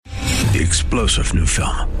The explosive new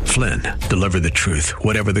film, Flynn, deliver the truth,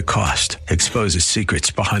 whatever the cost, exposes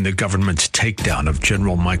secrets behind the government's takedown of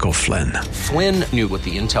General Michael Flynn. Flynn knew what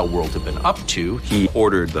the intel world had been up to. He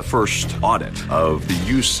ordered the first audit of the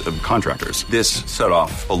use of contractors. This set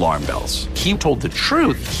off alarm bells. He told the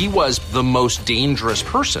truth. He was the most dangerous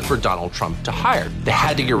person for Donald Trump to hire. They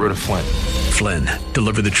had to get rid of Flynn. Flynn,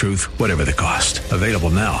 deliver the truth, whatever the cost. Available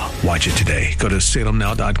now. Watch it today. Go to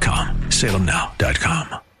salemnow.com.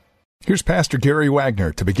 salemnow.com. Here's Pastor Gary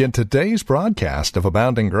Wagner to begin today's broadcast of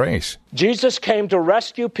Abounding Grace. Jesus came to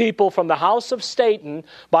rescue people from the house of Satan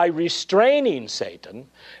by restraining Satan,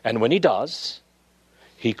 and when he does,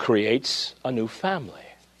 he creates a new family.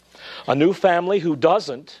 A new family who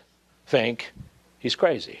doesn't think he's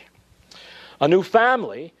crazy. A new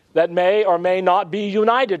family that may or may not be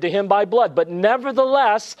united to him by blood, but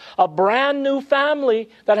nevertheless, a brand new family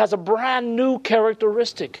that has a brand new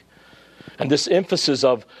characteristic. And this emphasis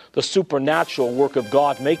of the supernatural work of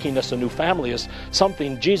God making us a new family is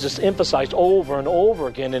something Jesus emphasized over and over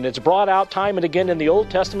again, and it's brought out time and again in the Old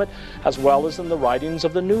Testament as well as in the writings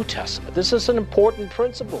of the New Testament. This is an important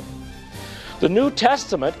principle. The New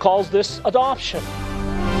Testament calls this adoption.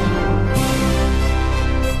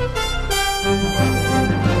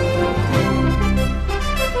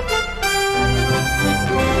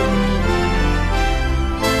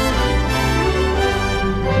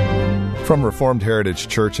 From Reformed Heritage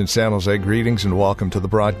Church in San Jose, greetings and welcome to the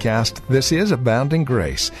broadcast. This is Abounding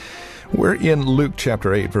Grace. We're in Luke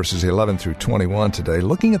chapter 8, verses 11 through 21 today,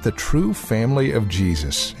 looking at the true family of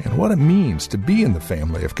Jesus and what it means to be in the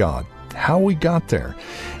family of God, how we got there,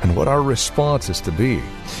 and what our response is to be.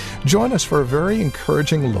 Join us for a very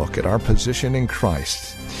encouraging look at our position in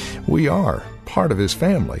Christ. We are part of His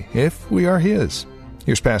family if we are His.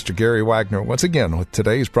 Here's Pastor Gary Wagner once again with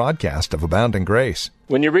today's broadcast of Abounding Grace.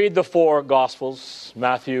 When you read the four Gospels,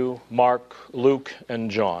 Matthew, Mark, Luke, and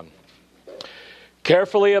John,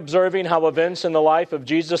 carefully observing how events in the life of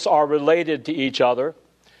Jesus are related to each other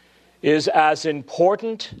is as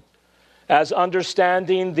important as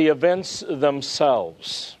understanding the events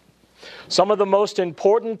themselves. Some of the most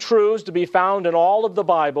important truths to be found in all of the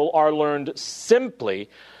Bible are learned simply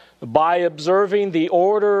by observing the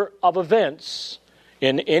order of events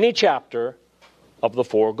in any chapter of the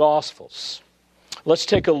four Gospels. Let's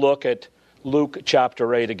take a look at Luke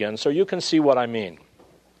chapter 8 again so you can see what I mean.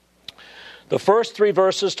 The first three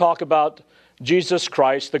verses talk about Jesus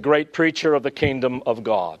Christ, the great preacher of the kingdom of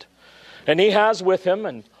God. And he has with him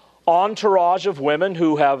an entourage of women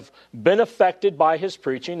who have been affected by his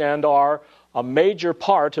preaching and are a major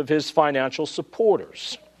part of his financial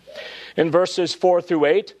supporters. In verses 4 through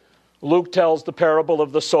 8, Luke tells the parable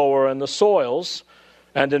of the sower and the soils.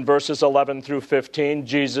 And in verses 11 through 15,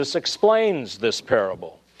 Jesus explains this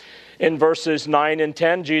parable. In verses 9 and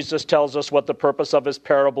 10, Jesus tells us what the purpose of his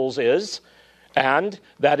parables is, and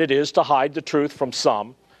that it is to hide the truth from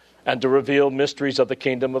some and to reveal mysteries of the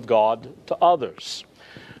kingdom of God to others.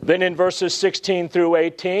 Then in verses 16 through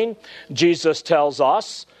 18, Jesus tells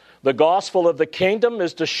us the gospel of the kingdom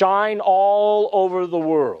is to shine all over the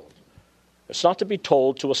world. It's not to be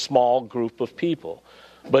told to a small group of people,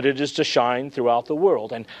 but it is to shine throughout the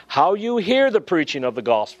world. And how you hear the preaching of the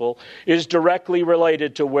gospel is directly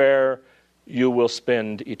related to where you will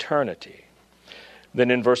spend eternity.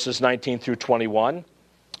 Then in verses 19 through 21,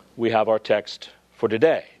 we have our text for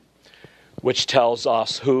today, which tells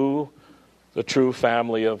us who the true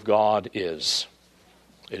family of God is.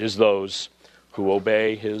 It is those who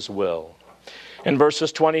obey His will. In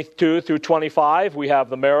verses 22 through 25, we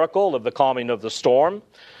have the miracle of the calming of the storm.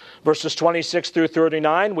 Verses 26 through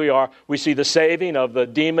 39, we see the saving of the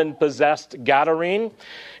demon-possessed Gadarene.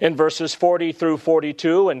 In verses 40 through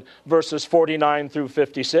 42 and verses 49 through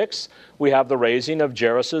 56, we have the raising of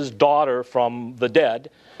Jairus' daughter from the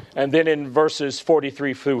dead. And then in verses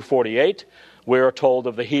 43 through 48, we are told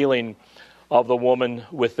of the healing of the woman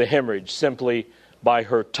with the hemorrhage simply by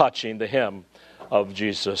her touching the hem of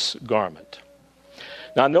Jesus' garment.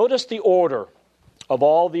 Now notice the order of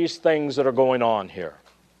all these things that are going on here.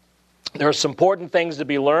 There are some important things to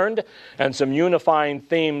be learned and some unifying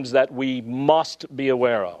themes that we must be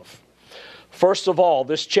aware of. First of all, in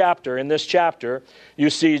this chapter, you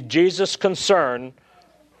see Jesus' concern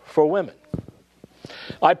for women.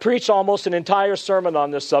 I preached almost an entire sermon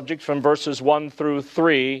on this subject from verses 1 through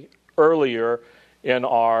 3 earlier in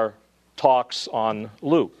our talks on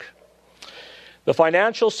Luke. The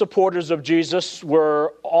financial supporters of Jesus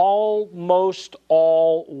were almost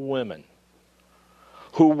all women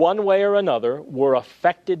who one way or another were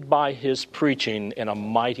affected by his preaching in a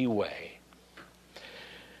mighty way.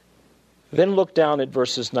 Then look down at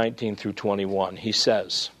verses 19 through 21. He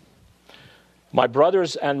says, My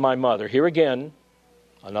brothers and my mother, here again,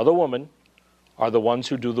 another woman, are the ones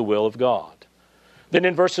who do the will of God. Then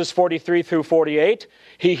in verses 43 through 48,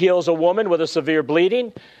 he heals a woman with a severe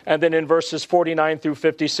bleeding. And then in verses 49 through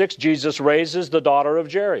 56, Jesus raises the daughter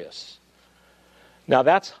of Jairus. Now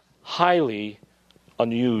that's highly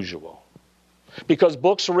unusual, because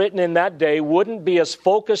books written in that day wouldn't be as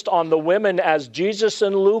focused on the women as Jesus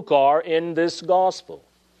and Luke are in this gospel.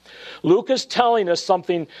 Luke is telling us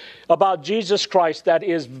something about Jesus Christ that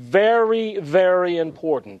is very, very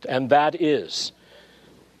important, and that is,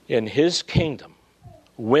 in his kingdom,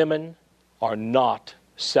 women are not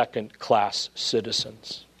second-class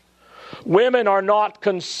citizens. Women are not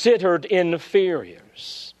considered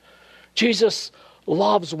inferiors. Jesus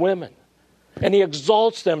loves women, and he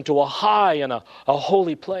exalts them to a high and a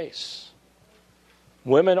holy place.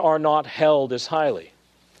 Women are not held as highly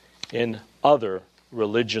in other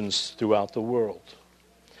religions throughout the world.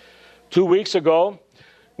 2 weeks ago,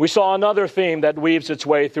 we saw another theme that weaves its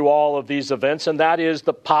way through all of these events, and that is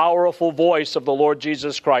the powerful voice of the Lord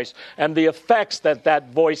Jesus Christ and the effects that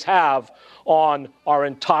that voice have on our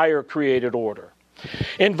entire created order.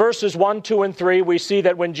 In verses 1, 2, and 3, we see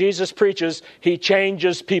that when Jesus preaches, he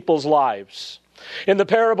changes people's lives. In the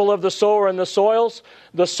parable of the sower and the soils,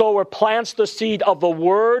 the sower plants the seed of the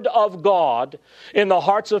Word of God in the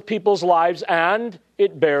hearts of people's lives, and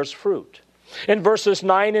it bears fruit. In verses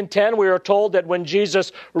 9 and 10, we are told that when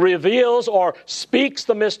Jesus reveals or speaks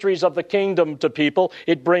the mysteries of the kingdom to people,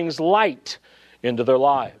 it brings light into their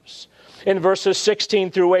lives. In verses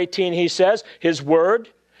 16 through 18, he says, his word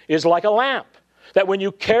is like a lamp, that when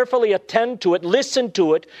you carefully attend to it, listen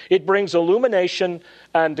to it, it brings illumination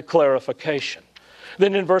and clarification.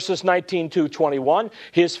 Then in verses 19 to 21,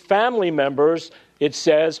 his family members, it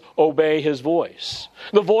says, obey his voice.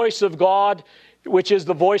 The voice of God, which is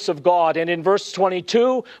the voice of God. And in verse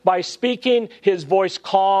 22, by speaking, his voice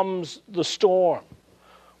calms the storm.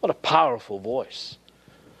 What a powerful voice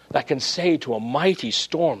that can say to a mighty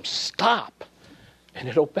storm, stop, and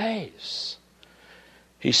it obeys.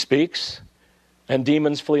 He speaks, and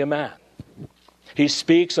demons flee a man. He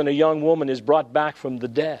speaks, and a young woman is brought back from the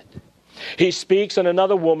dead. He speaks, and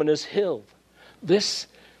another woman is healed. This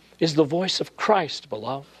is the voice of Christ,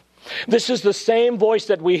 beloved. This is the same voice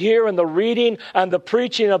that we hear in the reading and the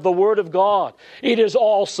preaching of the Word of God. It is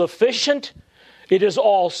all sufficient, it is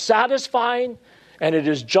all satisfying, and it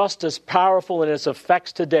is just as powerful in its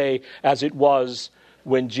effects today as it was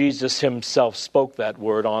when Jesus himself spoke that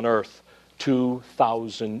word on earth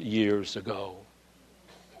 2,000 years ago.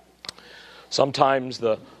 Sometimes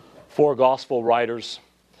the four gospel writers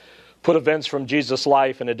put events from Jesus'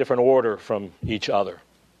 life in a different order from each other.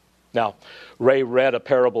 Now, Ray read a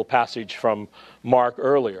parable passage from Mark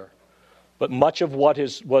earlier, but much of what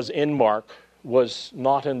was in Mark was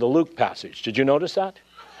not in the Luke passage. Did you notice that?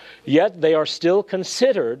 Yet they are still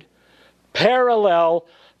considered parallel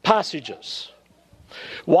passages.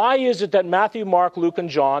 Why is it that Matthew, Mark, Luke, and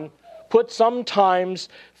John put sometimes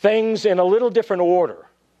things in a little different order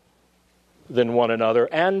than one another,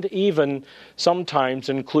 and even sometimes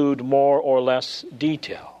include more or less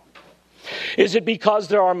detail? Is it because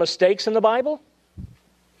there are mistakes in the Bible?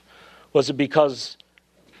 Was it because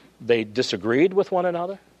they disagreed with one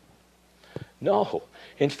another? No.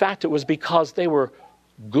 In fact, it was because they were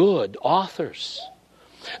good authors.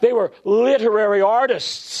 They were literary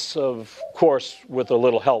artists, of course, with a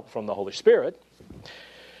little help from the Holy Spirit.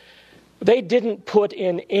 They didn't put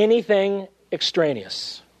in anything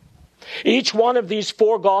extraneous. Each one of these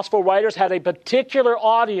four gospel writers had a particular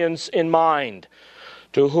audience in mind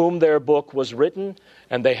to whom their book was written,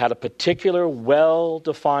 and they had a particular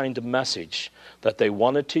well-defined message that they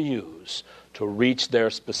wanted to use to reach their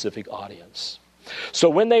specific audience. So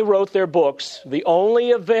when they wrote their books, the only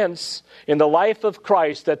events in the life of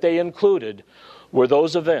Christ that they included were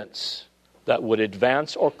those events that would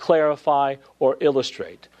advance or clarify or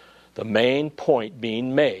illustrate the main point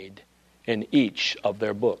being made in each of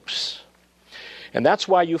their books. And that's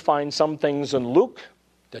why you find some things in Luke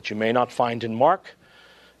that you may not find in Mark,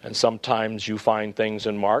 and sometimes you find things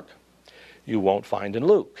in Mark you won't find in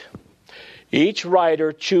Luke. Each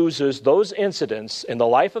writer chooses those incidents in the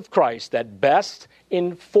life of Christ that best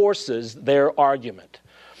enforces their argument.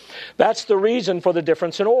 That's the reason for the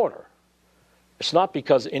difference in order. It's not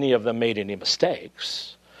because any of them made any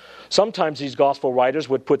mistakes. Sometimes these gospel writers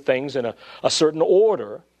would put things in a certain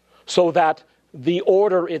order so that the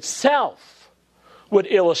order itself would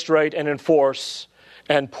illustrate and enforce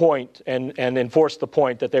and point and enforce the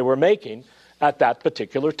point that they were making at that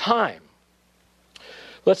particular time.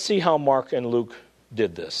 Let's see how Mark and Luke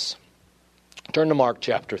did this. Turn to Mark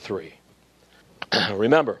chapter 3.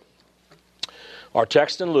 Remember, Our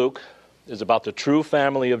text in Luke is about the true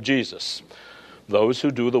family of Jesus, those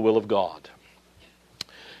who do the will of God.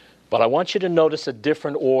 But I want you to notice a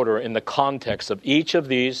different order in the context of each of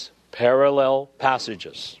these parallel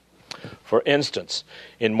passages. For instance,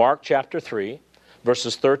 in Mark chapter 3,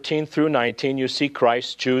 verses 13 through 19, you see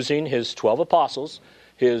Christ choosing his 12 apostles,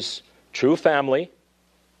 his true family,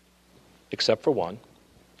 except for one.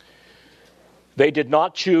 They did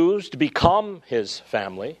not choose to become his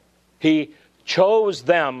family. He chose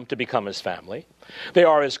them to become his family. They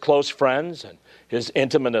are his close friends and his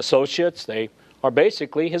intimate associates. They are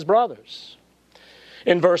basically his brothers.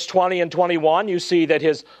 In verse 20 and 21, you see that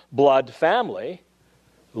his blood family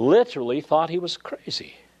literally thought he was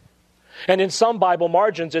crazy. And in some Bible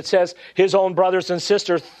margins, it says his own brothers and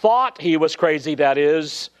sisters thought he was crazy, that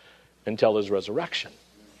is, until his resurrection.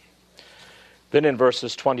 Then in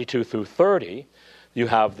verses 22 through 30, you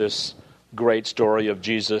have this great story of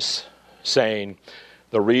Jesus saying,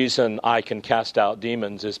 the reason I can cast out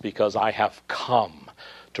demons is because I have come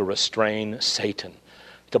to restrain Satan,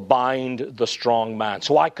 to bind the strong man,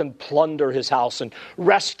 so I can plunder his house and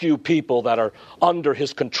rescue people that are under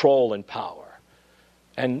his control and power.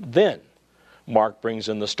 And then Mark brings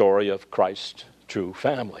in the story of Christ's true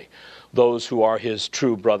family. Those who are his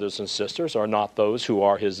true brothers and sisters are not those who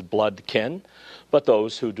are his blood kin, but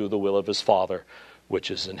those who do the will of his Father,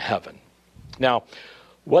 which is in heaven. Now,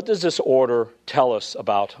 what does this order tell us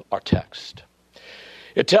about our text?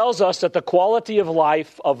 It tells us that the quality of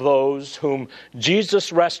life of those whom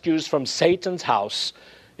Jesus rescues from Satan's house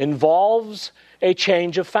involves a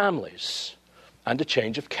change of families and a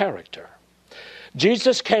change of character.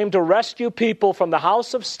 Jesus came to rescue people from the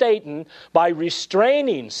house of Satan by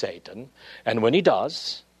restraining Satan, and when he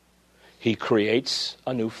does, he creates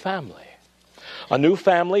a new family. A new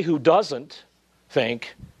family who doesn't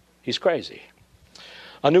think he's crazy.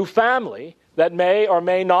 A new family that may or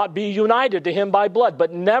may not be united to him by blood,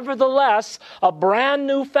 but nevertheless, a brand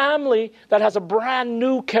new family that has a brand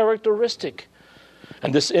new characteristic.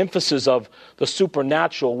 And this emphasis of the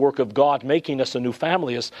supernatural work of God making us a new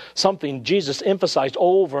family is something Jesus emphasized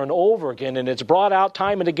over and over again, and it's brought out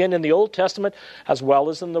time and again in the Old Testament as well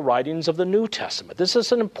as in the writings of the New Testament. This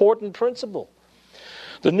is an important principle.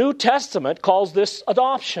 The New Testament calls this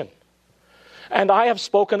adoption. And I have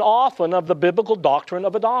spoken often of the biblical doctrine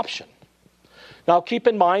of adoption. Now keep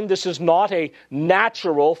in mind, this is not a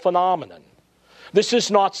natural phenomenon. This is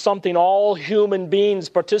not something all human beings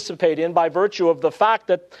participate in by virtue of the fact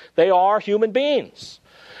that they are human beings.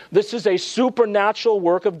 This is a supernatural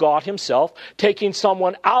work of God himself, taking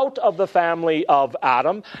someone out of the family of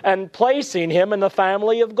Adam and placing him in the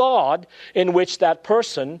family of God, in which that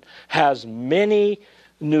person has many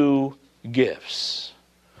new gifts.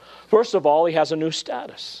 First of all, he has a new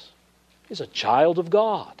status. He's a child of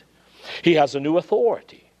God. He has a new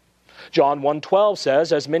authority. John 1:12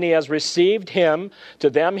 says, as many as received him, to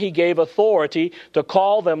them he gave authority to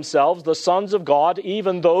call themselves the sons of God,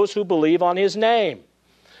 even those who believe on his name.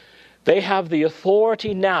 They have the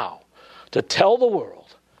authority now to tell the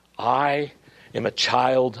world, I am a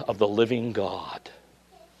child of the living God.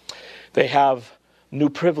 They have new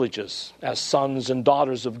privileges as sons and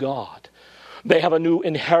daughters of God. They have a new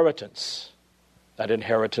inheritance. That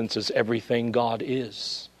inheritance is everything God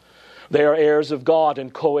is. They are heirs of God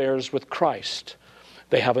and co-heirs with Christ.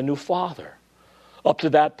 They have a new father. Up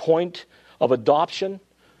to that point of adoption,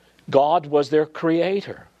 God was their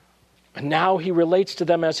creator. And now he relates to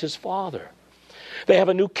them as his father. They have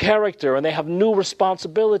a new character and they have new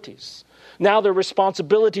responsibilities. Now their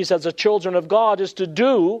responsibilities as the children of God is to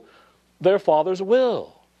do their Father's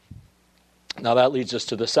will. Now that leads us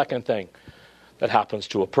to the second thing that happens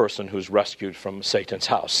to a person who's rescued from Satan's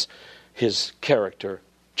house. His character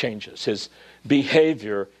changes. His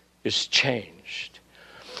behavior is changed.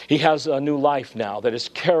 He has a new life now that is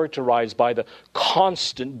characterized by the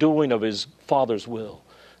constant doing of his Father's will,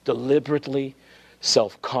 deliberately,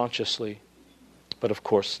 self-consciously, but of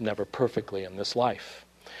course never perfectly in this life.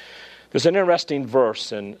 There's an interesting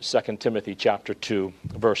verse in 2 Timothy chapter 2,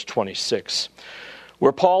 verse 26,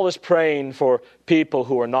 where Paul is praying for people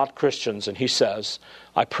who are not Christians, and he says,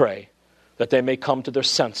 I pray that they may come to their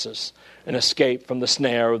senses and escape from the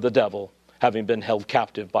snare of the devil, having been held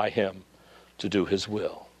captive by him to do his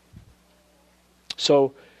will.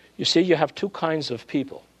 So, you see, you have two kinds of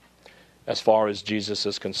people as far as Jesus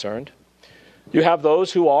is concerned. You have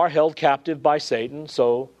those who are held captive by Satan,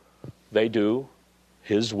 so they do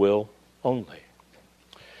his will only.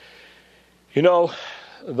 You know,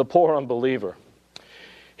 the poor unbeliever,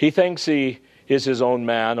 he thinks he is his own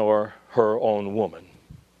man or her own woman,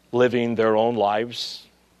 living their own lives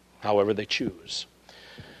however they choose.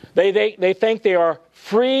 They think they are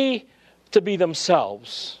free to be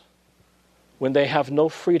themselves when they have no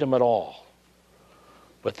freedom at all.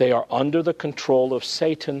 But they are under the control of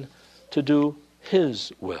Satan to do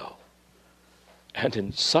his will. And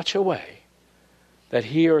in such a way that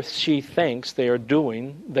he or she thinks they are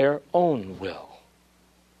doing their own will.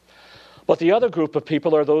 But the other group of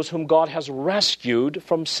people are those whom God has rescued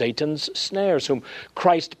from Satan's snares, whom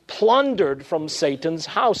Christ plundered from Satan's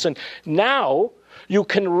house. And now you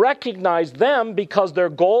can recognize them because their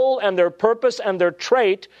goal and their purpose and their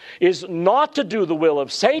trait is not to do the will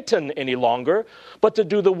of Satan any longer, but to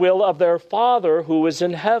do the will of their Father who is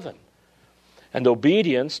in heaven. And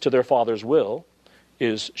obedience to their Father's will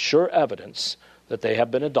is sure evidence that they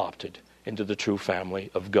have been adopted into the true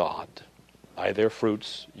family of God. By their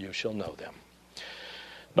fruits you shall know them.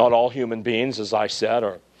 Not all human beings, as I said,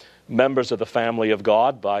 are members of the family of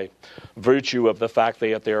God by virtue of the fact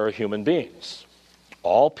that they are human beings.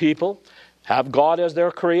 All people have God as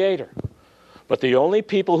their creator. But the only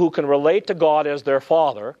people who can relate to God as their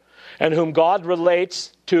Father and whom God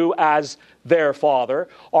relates to as their Father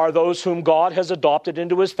are those whom God has adopted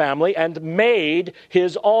into his family and made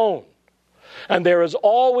his own. And there is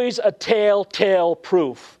always a telltale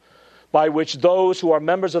proof by which those who are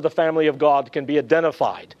members of the family of God can be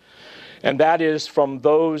identified. And that is from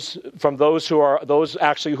those who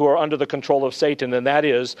are under the control of Satan, and that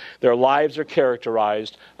is their lives are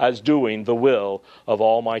characterized as doing the will of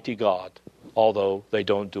Almighty God, although they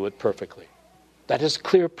don't do it perfectly. That is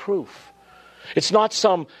clear proof. It's not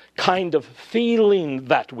some kind of feeling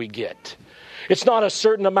that we get. It's not a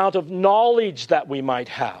certain amount of knowledge that we might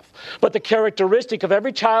have. But the characteristic of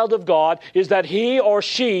every child of God is that he or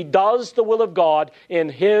she does the will of God in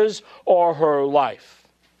his or her life.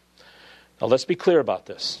 Now let's be clear about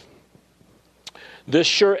this. This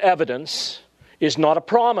sure evidence is not a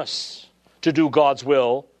promise to do God's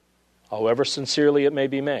will, however sincerely it may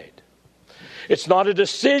be made. It's not a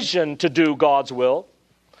decision to do God's will.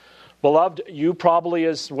 Beloved, you probably,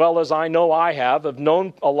 as well as I know I have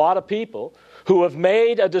known a lot of people who have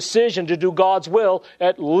made a decision to do God's will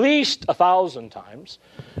at least 1,000 times,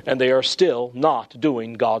 and they are still not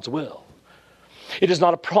doing God's will. It is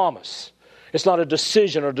not a promise. It's not a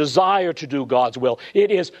decision or desire to do God's will.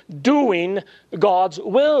 It is doing God's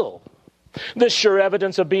will. This sure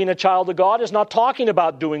evidence of being a child of God is not talking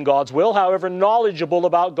about doing God's will, however knowledgeable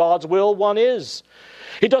about God's will one is.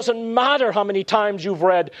 It doesn't matter how many times you've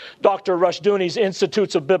read Dr. Rushdoony's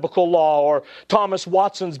Institutes of Biblical Law, or Thomas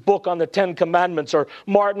Watson's book on the Ten Commandments, or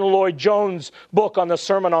Martin Lloyd-Jones' book on the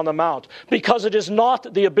Sermon on the Mount, because it is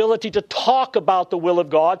not the ability to talk about the will of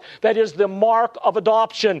God that is the mark of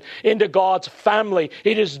adoption into God's family.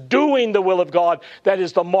 It is doing the will of God that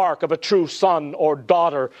is the mark of a true son or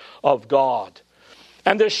daughter of God.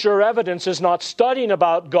 And this sure evidence is not studying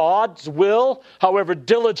about God's will, however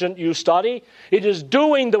diligent you study. It is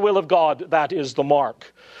doing the will of God that is the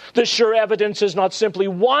mark. This sure evidence is not simply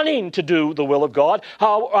wanting to do the will of God,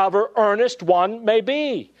 however earnest one may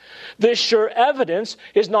be. This sure evidence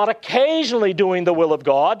is not occasionally doing the will of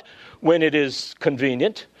God when it is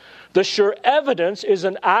convenient. The sure evidence is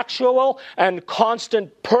an actual and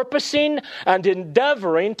constant purposing and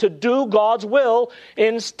endeavoring to do God's will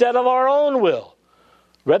instead of our own will,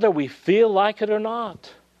 whether we feel like it or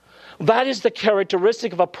not. That is the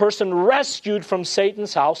characteristic of a person rescued from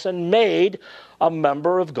Satan's house and made a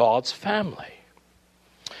member of God's family.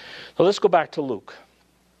 So let's go back to Luke.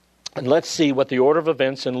 And let's see what the order of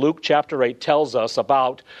events in Luke chapter 8 tells us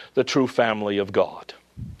about the true family of God.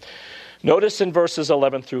 Notice in verses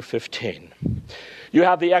 11 through 15, you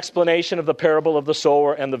have the explanation of the parable of the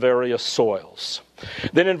sower and the various soils.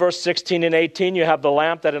 Then in verse 16 and 18, you have the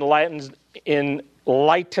lamp that enlightens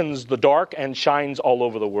the dark and shines all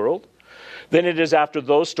over the world. Then it is after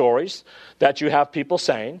those stories that you have people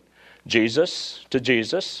saying, Jesus to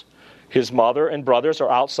Jesus, his mother and brothers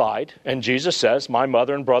are outside, and Jesus says, my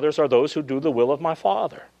mother and brothers are those who do the will of my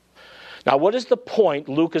Father. Now, what is the point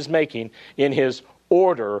Luke is making in his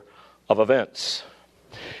order of events?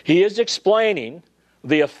 He is explaining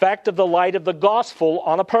the effect of the light of the gospel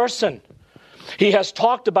on a person. He has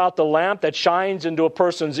talked about the lamp that shines into a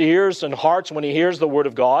person's ears and hearts when he hears the word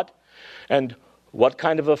of God. And what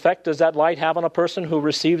kind of effect does that light have on a person who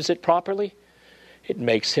receives it properly? It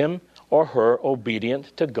makes him or her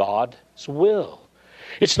obedient to God's will.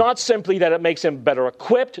 It's not simply that it makes him better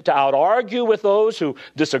equipped to out-argue with those who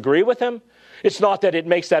disagree with him. It's not that it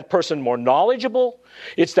makes that person more knowledgeable.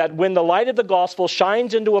 It's that when the light of the gospel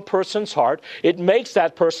shines into a person's heart, it makes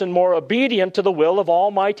that person more obedient to the will of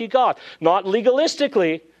Almighty God. Not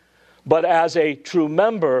legalistically, but as a true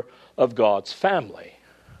member of God's family.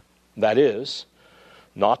 That is,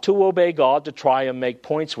 not to obey God to try and make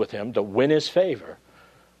points with him, to win his favor.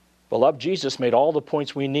 Beloved, Jesus made all the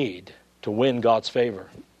points we need to win God's favor.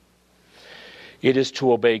 It is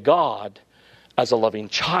to obey God as a loving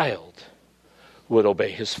child would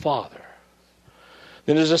obey his Father.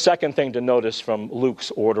 Then there's a second thing to notice from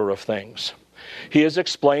Luke's order of things. He is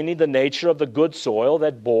explaining the nature of the good soil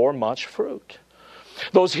that bore much fruit.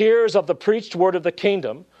 Those hearers of the preached word of the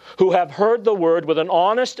kingdom, who have heard the word with an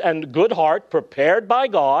honest and good heart prepared by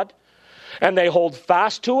God, and they hold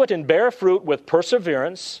fast to it and bear fruit with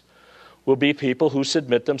perseverance, will be people who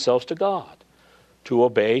submit themselves to God, to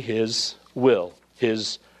obey his will,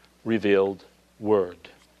 his revealed word.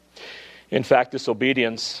 In fact, this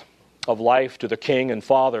obedience of life to the King and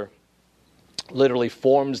Father literally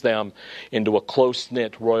forms them into a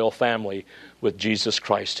close-knit royal family with Jesus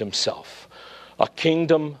Christ himself. A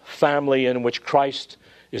kingdom family in which Christ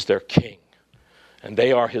is their king, and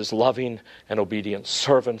they are his loving and obedient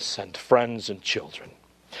servants and friends and children.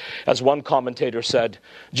 As one commentator said,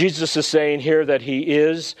 Jesus is saying here that he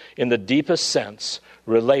is, in the deepest sense,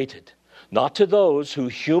 related, not to those who,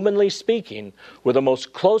 humanly speaking, were the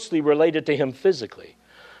most closely related to him physically,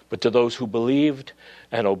 but to those who believed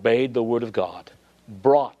and obeyed the word of God,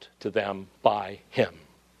 brought to them by him.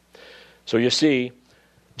 So you see,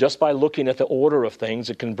 just by looking at the order of things,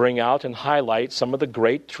 it can bring out and highlight some of the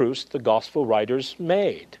great truths the gospel writers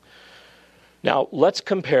made. Now, let's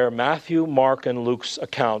compare Matthew, Mark, and Luke's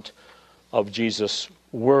account of Jesus'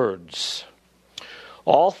 words.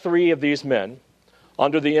 All three of these men,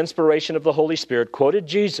 under the inspiration of the Holy Spirit, quoted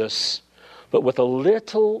Jesus, but with a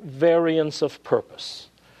little variance of purpose.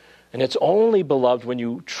 And it's only, beloved, when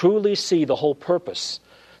you truly see the whole purpose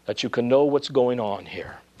that you can know what's going on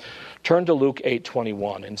here. Turn to Luke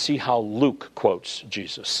 8:21 and see how Luke quotes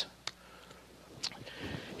Jesus.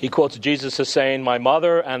 He quotes Jesus as saying, "My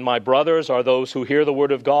mother and my brothers are those who hear the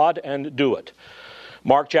word of God and do it."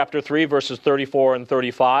 Mark chapter 3, verses 34 and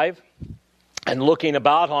 35. And looking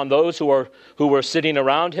about on those who were sitting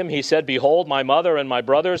around him, he said, "Behold, my mother and my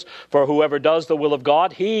brothers, for whoever does the will of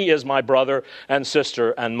God, he is my brother and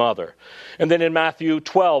sister and mother." And then in Matthew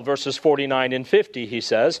 12, verses 49 and 50, he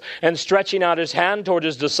says, "And stretching out his hand toward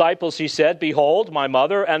his disciples, he said, Behold, my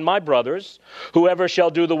mother and my brothers, whoever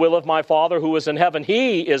shall do the will of my Father who is in heaven,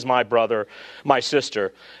 he is my brother, my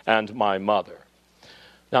sister, and my mother."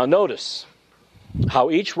 Now notice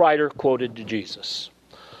how each writer quoted Jesus.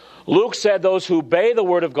 Luke said those who obey the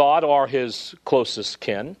word of God are his closest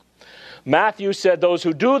kin. Matthew said those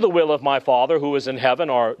who do the will of my Father who is in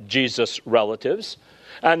heaven are Jesus' relatives.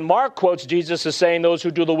 And Mark quotes Jesus as saying those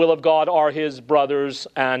who do the will of God are his brothers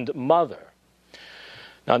and mother.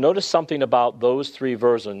 Now notice something about those three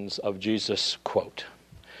versions of Jesus' quote.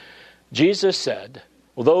 Jesus said,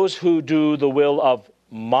 those who do the will of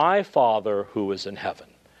my Father who is in heaven.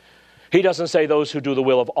 He doesn't say those who do the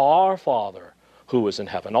will of our Father who is in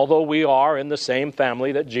heaven, although we are in the same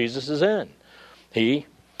family that Jesus is in. He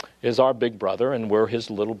is our big brother, and we're his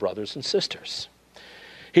little brothers and sisters.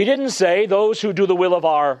 He didn't say those who do the will of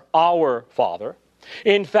our Father.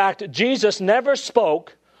 In fact, Jesus never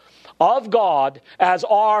spoke of God as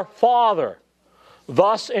our Father,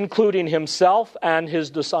 thus including himself and his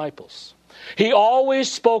disciples. He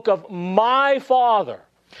always spoke of my Father.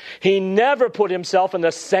 He never put himself in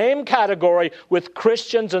the same category with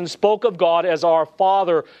Christians and spoke of God as our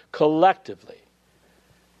Father collectively.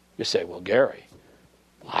 You say, well, Gary,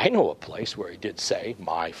 I know a place where he did say,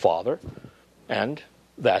 my Father, and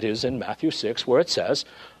that is in Matthew 6, where it says,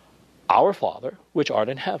 our Father, which art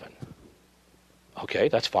in heaven. Okay,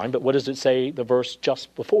 that's fine, but what does it say, the verse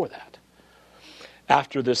just before that?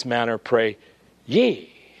 After this manner pray ye.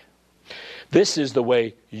 This is the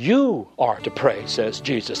way you are to pray, says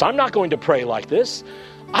Jesus. I'm not going to pray like this.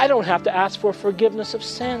 I don't have to ask for forgiveness of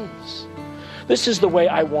sins. This is the way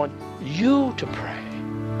I want you to pray.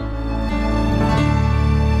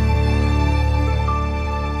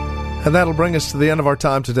 And that'll bring us to the end of our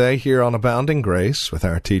time today here on Abounding Grace with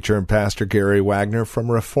our teacher and pastor Gary Wagner from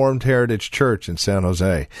Reformed Heritage Church in San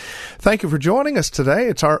Jose. Thank you for joining us today.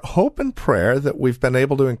 It's our hope and prayer that we've been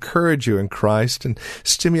able to encourage you in Christ and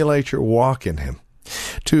stimulate your walk in Him.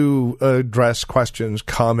 To address questions,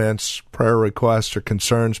 comments, prayer requests, or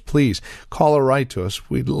concerns, please call or write to us.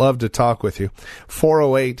 We'd love to talk with you.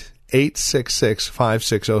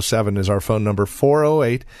 408-866-5607 is our phone number,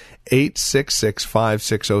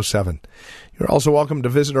 408-866-5607. You're also welcome to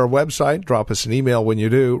visit our website. Drop us an email when you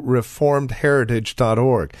do,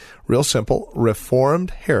 reformedheritage.org. Real simple,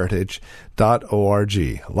 reformedheritage.org.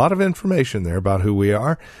 A lot of information there about who we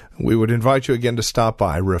are. We would invite you again to stop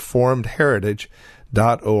by, reformedheritage.org.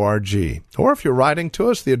 Or if you're writing to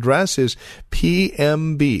us, the address is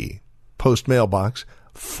PMB, Post Mailbox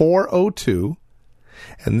 402,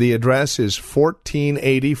 and the address is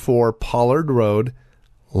 1484 Pollard Road,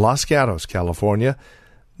 Los Gatos, California,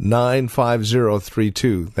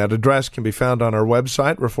 95032. That address can be found on our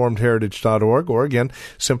website, reformedheritage.org, or again,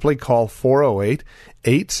 simply call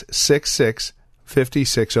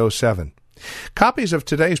 408-866-5607. Copies of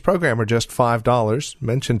today's program are just $5.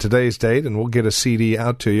 Mention today's date and we'll get a CD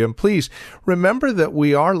out to you. And please remember that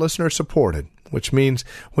we are listener-supported, which means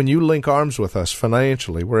when you link arms with us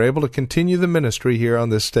financially, we're able to continue the ministry here on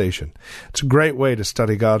this station. It's a great way to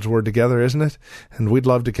study God's Word together, isn't it? And we'd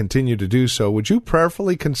love to continue to do so. Would you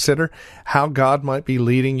prayerfully consider how God might be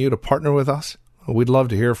leading you to partner with us? We'd love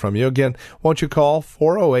to hear from you. Again, won't you call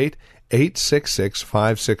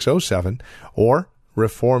 408-866-5607 or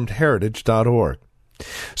reformedheritage.org.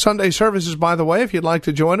 Sunday services, by the way, if you'd like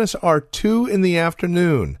to join us, are 2 in the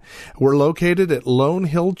afternoon. We're located at Lone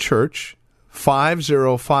Hill Church,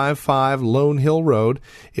 5055 Lone Hill Road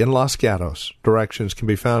in Los Gatos. Directions can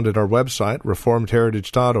be found at our website,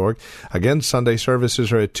 reformedheritage.org. Again, Sunday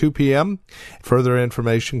services are at 2 p.m. Further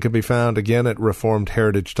information can be found again at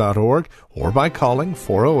reformedheritage.org or by calling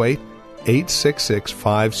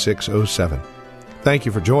 408-866-5607. Thank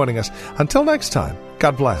you for joining us. Until next time,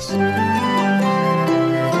 God bless.